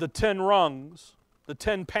 rungs, the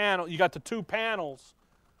 10 panels. You got the 2 panels.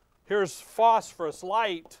 Here's phosphorus,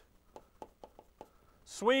 light,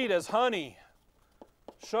 sweet as honey,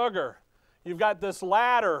 sugar. You've got this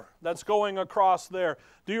ladder that's going across there.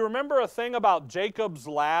 Do you remember a thing about Jacob's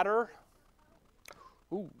ladder?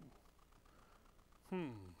 Ooh.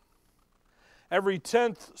 Every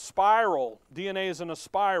 10th spiral, DNA is in a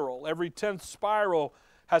spiral. Every 10th spiral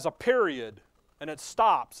has a period, and it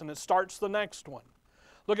stops, and it starts the next one.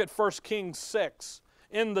 Look at 1 Kings 6,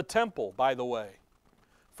 in the temple, by the way.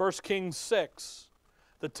 1 Kings 6.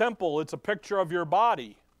 The temple, it's a picture of your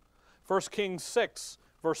body. 1 Kings 6,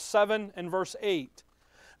 verse 7 and verse 8.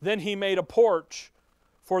 Then he made a porch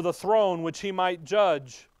for the throne which he might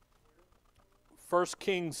judge. 1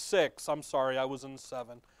 Kings 6, I'm sorry, I was in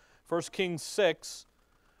 7. 1 Kings 6,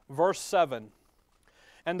 verse 7.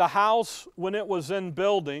 And the house, when it was in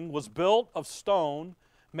building, was built of stone,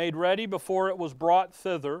 made ready before it was brought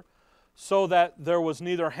thither, so that there was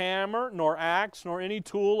neither hammer, nor axe, nor any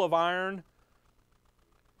tool of iron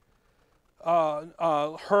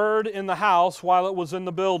heard in the house while it was in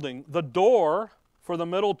the building. The door for the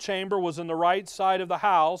middle chamber was in the right side of the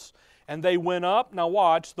house, and they went up, now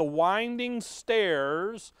watch, the winding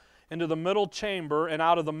stairs into the middle chamber, and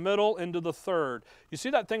out of the middle into the third. You see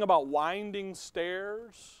that thing about winding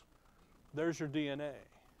stairs? There's your DNA.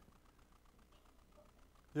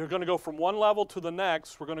 You're going to go from one level to the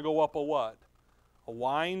next. We're going to go up a what? A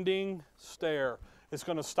winding stair. It's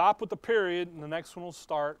going to stop with the period, and the next one will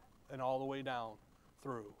start and all the way down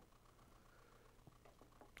through.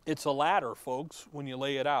 It's a ladder, folks, when you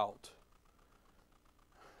lay it out.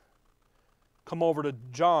 Come over to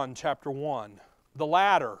John chapter 1. The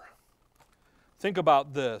ladder. Think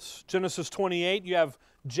about this. Genesis 28, you have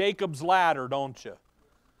Jacob's ladder, don't you?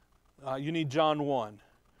 You need John 1.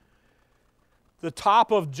 The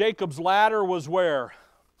top of Jacob's ladder was where?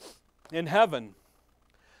 In heaven.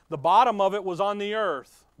 The bottom of it was on the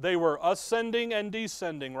earth. They were ascending and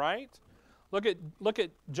descending, right? Look at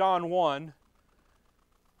John 1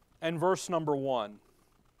 and verse number 1.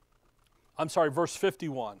 I'm sorry, verse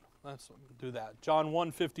 51. Let's do that. John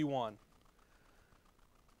 1:51.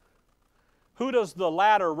 Who does the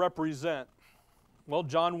ladder represent? Well,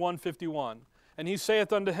 John 1:51. And he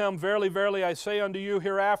saith unto him, Verily, verily, I say unto you,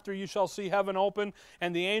 hereafter you shall see heaven open,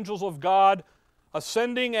 and the angels of God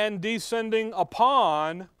ascending and descending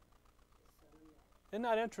upon. Isn't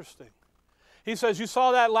that interesting? He says, you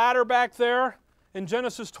saw that ladder back there in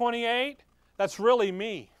Genesis 28? That's really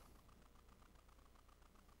me.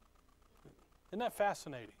 Isn't that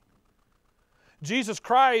fascinating? Jesus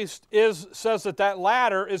Christ says that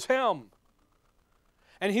ladder is Him.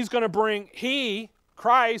 And He's going to bring,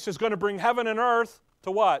 Christ, is going to bring heaven and earth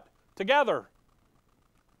to what? Together.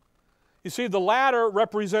 You see, the ladder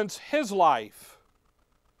represents His life.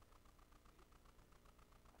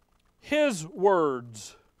 His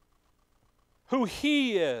words. Who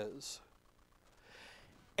He is.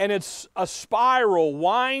 And it's a spiral,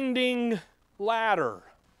 winding ladder.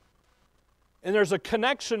 And there's a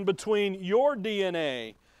connection between your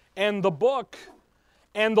DNA and the book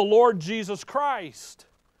and the Lord Jesus Christ.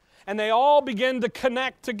 And they all begin to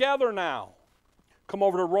connect together now. Come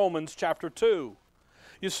over to Romans chapter 2.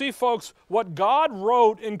 You see, folks, what God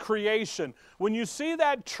wrote in creation, when you see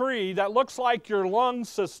that tree that looks like your lung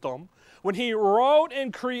system, when He wrote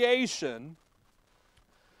in creation,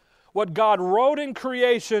 what God wrote in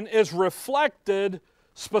creation is reflected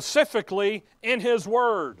specifically in His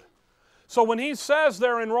Word. So when He says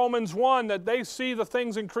there in Romans 1 that they see the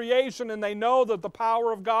things in creation and they know that the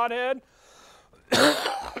power of Godhead,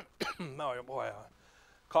 oh boy, I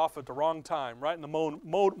cough at the wrong time, right in the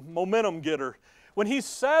momentum getter. When He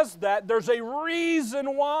says that, there's a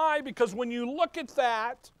reason why, because when you look at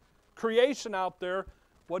that creation out there,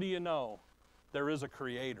 what do you know? There is a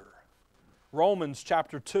Creator. Romans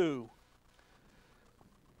chapter 2.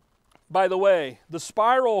 By the way, the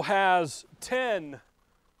spiral has 10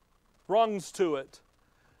 rungs to it.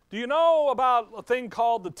 Do you know about a thing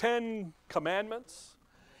called the 10 Commandments?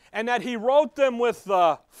 And that He wrote them with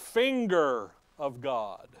the finger of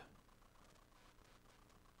God.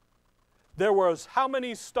 there was how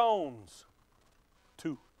many stones?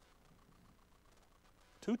 2.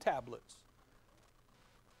 2 tablets.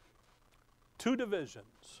 2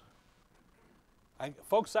 divisions. And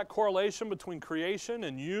folks, that correlation between creation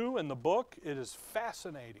and you and the book, it is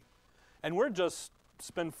fascinating. And we're just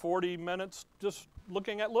spend 40 minutes just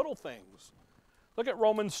looking at little things. Look at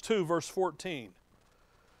Romans 2, verse 14.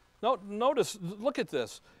 Notice, look at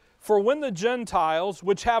this. For when the Gentiles,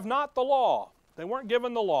 which have not the law, they weren't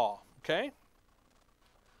given the law, okay?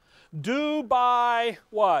 Do by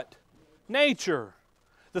what? Nature.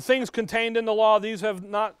 The things contained in the law, these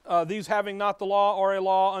having not the law or a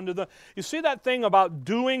law under the... You see that thing about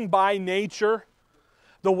doing by nature?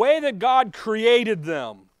 The way that God created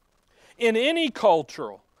them, in any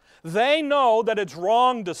culture, they know that it's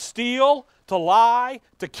wrong to steal, to lie,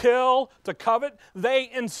 to kill, to covet. They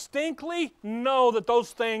instinctively know that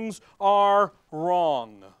those things are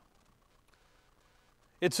wrong.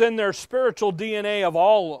 It's in their spiritual DNA of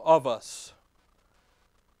all of us.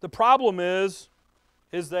 The problem is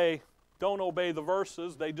they don't obey the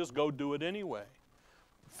verses, they just go do it anyway.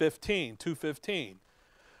 2:15,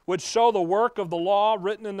 which show the work of the law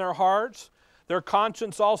written in their hearts, their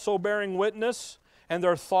conscience also bearing witness, and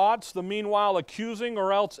their thoughts the meanwhile accusing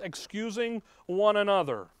or else excusing one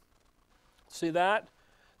another. See that?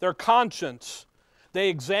 Their conscience. They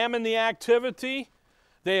examine the activity,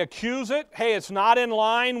 they accuse it, hey, it's not in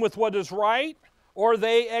line with what is right, or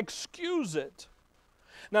they excuse it.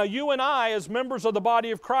 Now, you and I, as members of the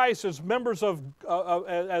body of Christ, as members of,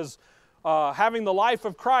 having the life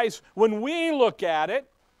of Christ, when we look at it,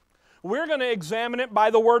 we're going to examine it by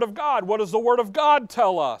the Word of God. What does the Word of God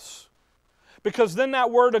tell us? Because then that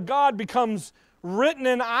Word of God becomes written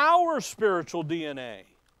in our spiritual DNA.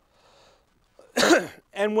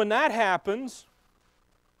 And when that happens,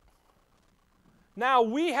 now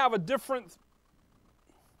we have a different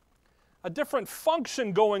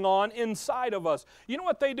function going on inside of us. You know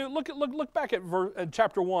what they do? Look back at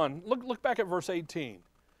chapter 1. Look back at verse 18.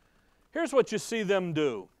 Here's what you see them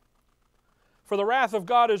do. For the wrath of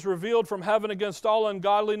God is revealed from heaven against all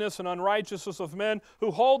ungodliness and unrighteousness of men who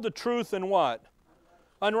hold the truth in what?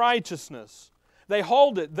 Unrighteousness. They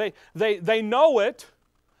hold it. They know it.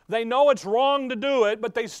 They know it's wrong to do it,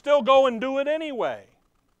 but they still go and do it anyway.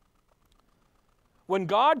 When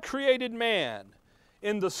God created man,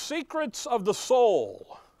 in the secrets of the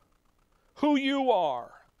soul, who you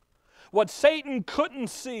are, what Satan couldn't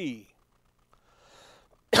see,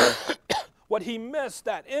 what he missed,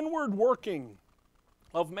 that inward working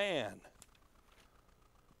of man,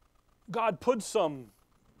 God put some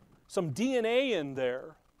DNA in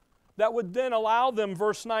there that would then allow them,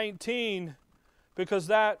 verse 19, because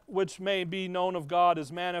that which may be known of God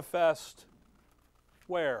is manifest,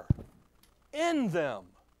 where? In them.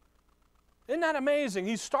 Isn't that amazing?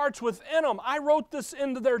 He starts within them. I wrote this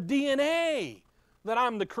into their DNA that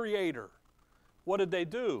I'm the creator. What did they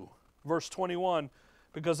do? Verse 21,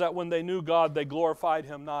 because that when they knew God, they glorified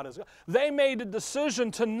Him not as God. They made a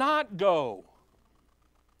decision to not go.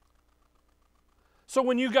 So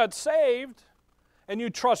when you got saved and you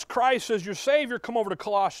trust Christ as your Savior, come over to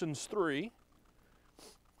Colossians 3.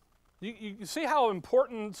 You see how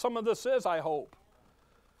important some of this is, I hope.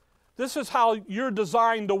 This is how you're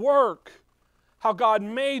designed to work. How God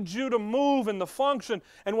made you to move and to function.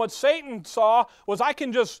 And what Satan saw was I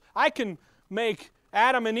can make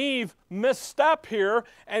Adam and Eve misstep here,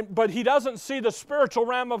 but he doesn't see the spiritual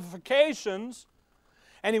ramifications.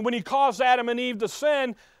 And when he caused Adam and Eve to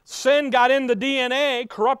sin, sin got in the DNA,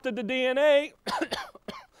 corrupted the DNA.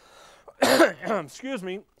 Excuse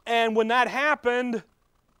me. And when that happened,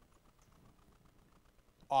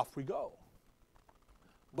 off we go.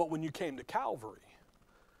 But when you came to Calvary,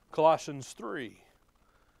 Colossians 3,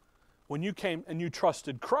 when you came and you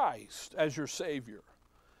trusted Christ as your Savior,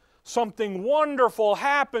 something wonderful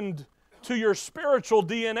happened to your spiritual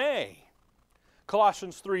DNA.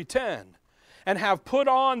 Colossians 3:10, and have put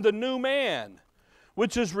on the new man,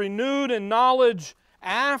 which is renewed in knowledge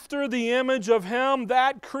after the image of Him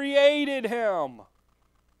that created him.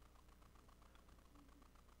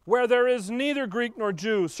 Where there is neither Greek nor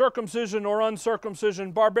Jew, circumcision nor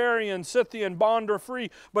uncircumcision, barbarian, Scythian, bond or free,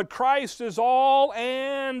 but Christ is all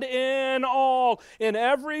and in all. In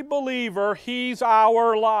every believer, He's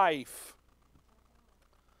our life.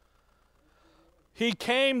 He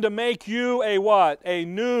came to make you a what? A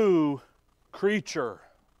new creature.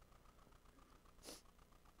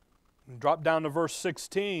 Drop down to verse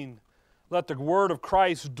 16. Let the word of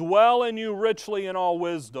Christ dwell in you richly in all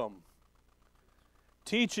wisdom,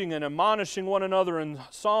 teaching and admonishing one another in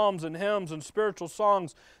psalms and hymns and spiritual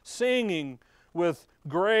songs, singing with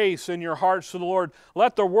grace in your hearts to the Lord.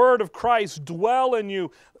 Let the word of Christ dwell in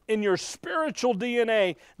you, in your spiritual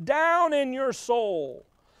DNA, down in your soul.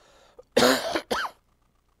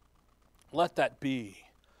 Let that be.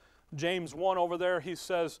 James 1 over there, he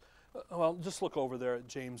says, well, just look over there at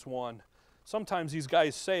James 1. Sometimes these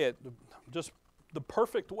guys say it just the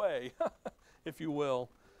perfect way, if you will.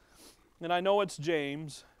 And I know it's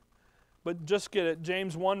James, but just get it.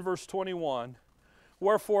 James 1 verse 21.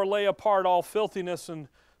 Wherefore lay apart all filthiness and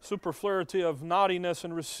superfluity of naughtiness,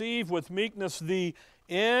 and receive with meekness the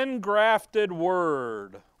engrafted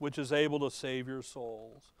word, which is able to save your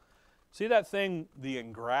souls. See that thing, the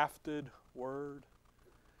engrafted word?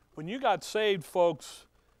 When you got saved, folks,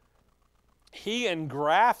 He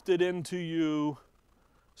engrafted into you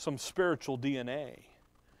some spiritual DNA.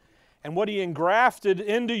 And what He engrafted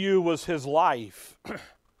into you was His life.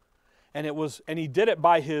 And He did it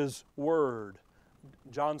by His word.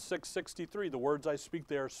 John 6:63, the words I speak,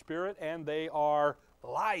 they are spirit and they are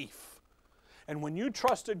life. And when you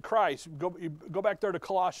trusted Christ, go back there to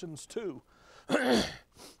Colossians 2.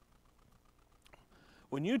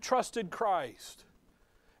 When you trusted Christ,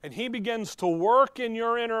 and He begins to work in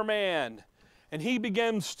your inner man, and He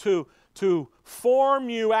begins to form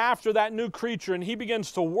you after that new creature, and He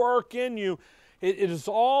begins to work in you, it is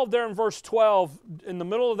all there in verse 12. In the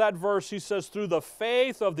middle of that verse, he says, through the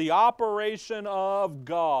faith of the operation of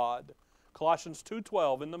God. Colossians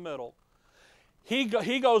 2:12 in the middle. He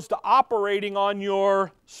goes to operating on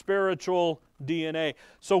your spiritual DNA.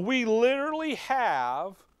 So we literally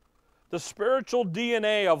have the spiritual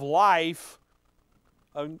DNA of life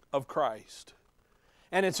of Christ.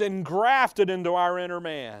 And it's engrafted into our inner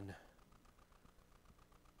man.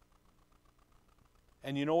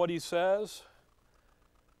 And you know what he says?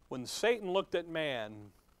 When Satan looked at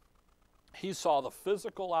man, he saw the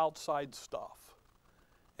physical outside stuff,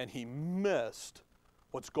 and he missed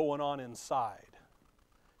what's going on inside.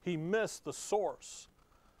 He missed the source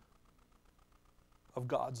of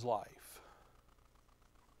God's life.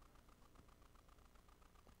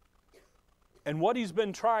 And what he's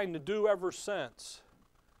been trying to do ever since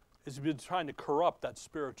is he's been trying to corrupt that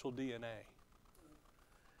spiritual DNA.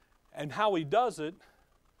 And how he does it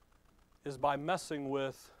is by messing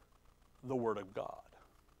with the Word of God.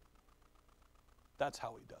 That's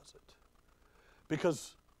how he does it.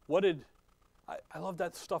 Because I love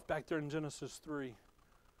that stuff back there in Genesis 3.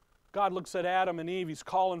 God looks at Adam and Eve, He's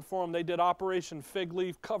calling for them. They did Operation Fig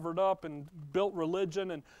Leaf, covered up and built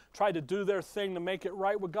religion and tried to do their thing to make it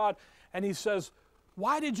right with God. And He says,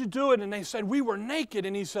 why did you do it? And they said, we were naked.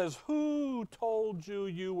 And He says, who told you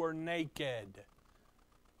you were naked?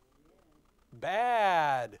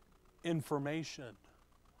 Bad information.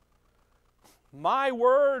 My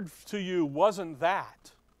word to you wasn't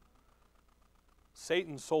that.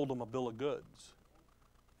 Satan sold them a bill of goods,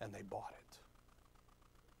 and they bought it.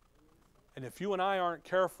 And if you and I aren't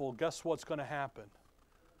careful, guess what's going to happen?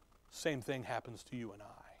 Same thing happens to you and I.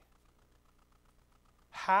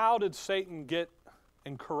 How did Satan get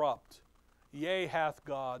and corrupt? Yea, hath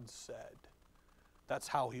God said. That's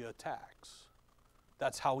how he attacks.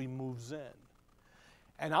 That's how he moves in.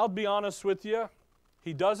 And I'll be honest with you,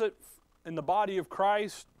 he does it in the body of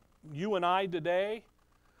Christ, you and I today,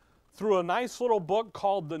 through a nice little book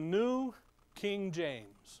called the New King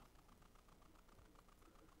James.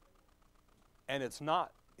 And it's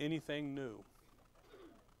not anything new.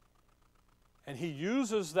 And he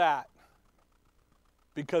uses that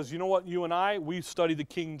because you know what, you and I, we study the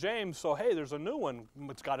King James, so hey, there's a new one.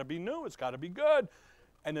 It's got to be new, it's got to be good.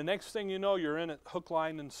 And the next thing you know, you're in it hook,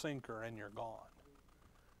 line, and sinker, and you're gone.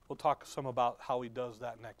 We'll talk some about how he does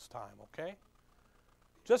that next time, okay?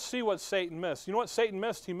 Just see what Satan missed. You know what Satan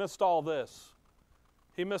missed? He missed all this.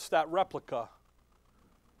 He missed that replica.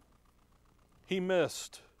 He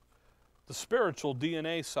missed the spiritual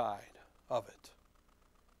DNA side of it.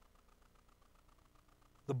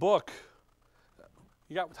 The book,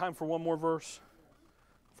 you got time for one more verse?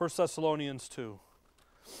 1 Thessalonians 2.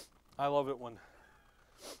 I love it when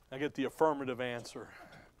I get the affirmative answer.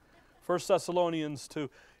 1 Thessalonians 2.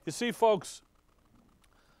 You see, folks,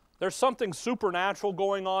 there's something supernatural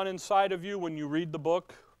going on inside of you when you read the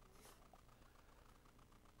book.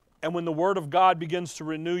 And when the Word of God begins to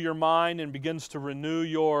renew your mind and begins to renew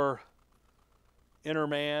your inner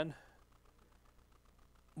man.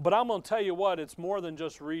 But I'm going to tell you what, it's more than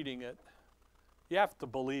just reading it. You have to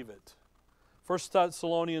believe it. 1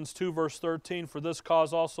 Thessalonians 2 verse 13, for this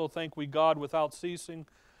cause also thank we God without ceasing,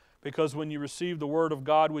 because when you received the word of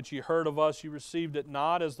God which ye heard of us, you received it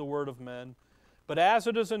not as the word of men, but as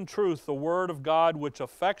it is in truth the word of God, which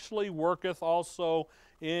effectually worketh also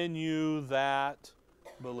in you that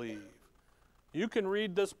believe. You can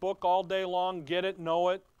read this book all day long, get it, know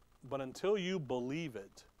it, but until you believe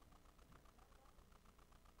it,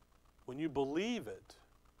 when you believe it,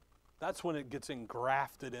 that's when it gets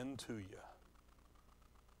engrafted into you.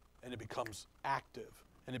 And it becomes active.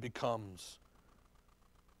 And it becomes,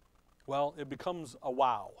 well, it becomes a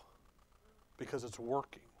wow. Because it's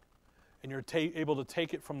working. And you're able to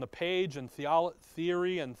take it from the page and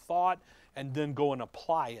theory and thought and then go and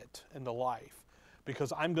apply it into life.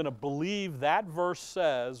 Because I'm going to believe that verse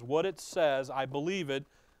says what it says. I believe it,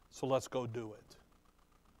 so let's go do it.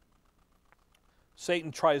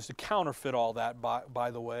 Satan tries to counterfeit all that,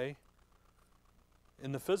 by the way,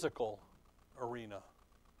 in the physical arena.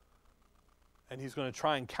 And he's going to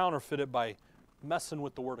try and counterfeit it by messing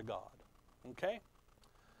with the Word of God. Okay?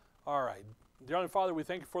 All right. Dear Heavenly Father, we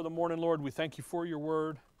thank you for the morning, Lord. We thank you for your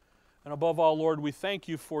Word. And above all, Lord, we thank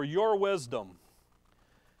you for your wisdom,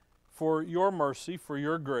 for your mercy, for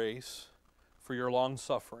your grace, for your long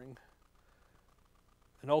suffering,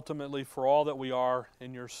 and ultimately for all that we are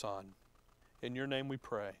in your Son. In your name we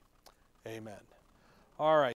pray. Amen. All right.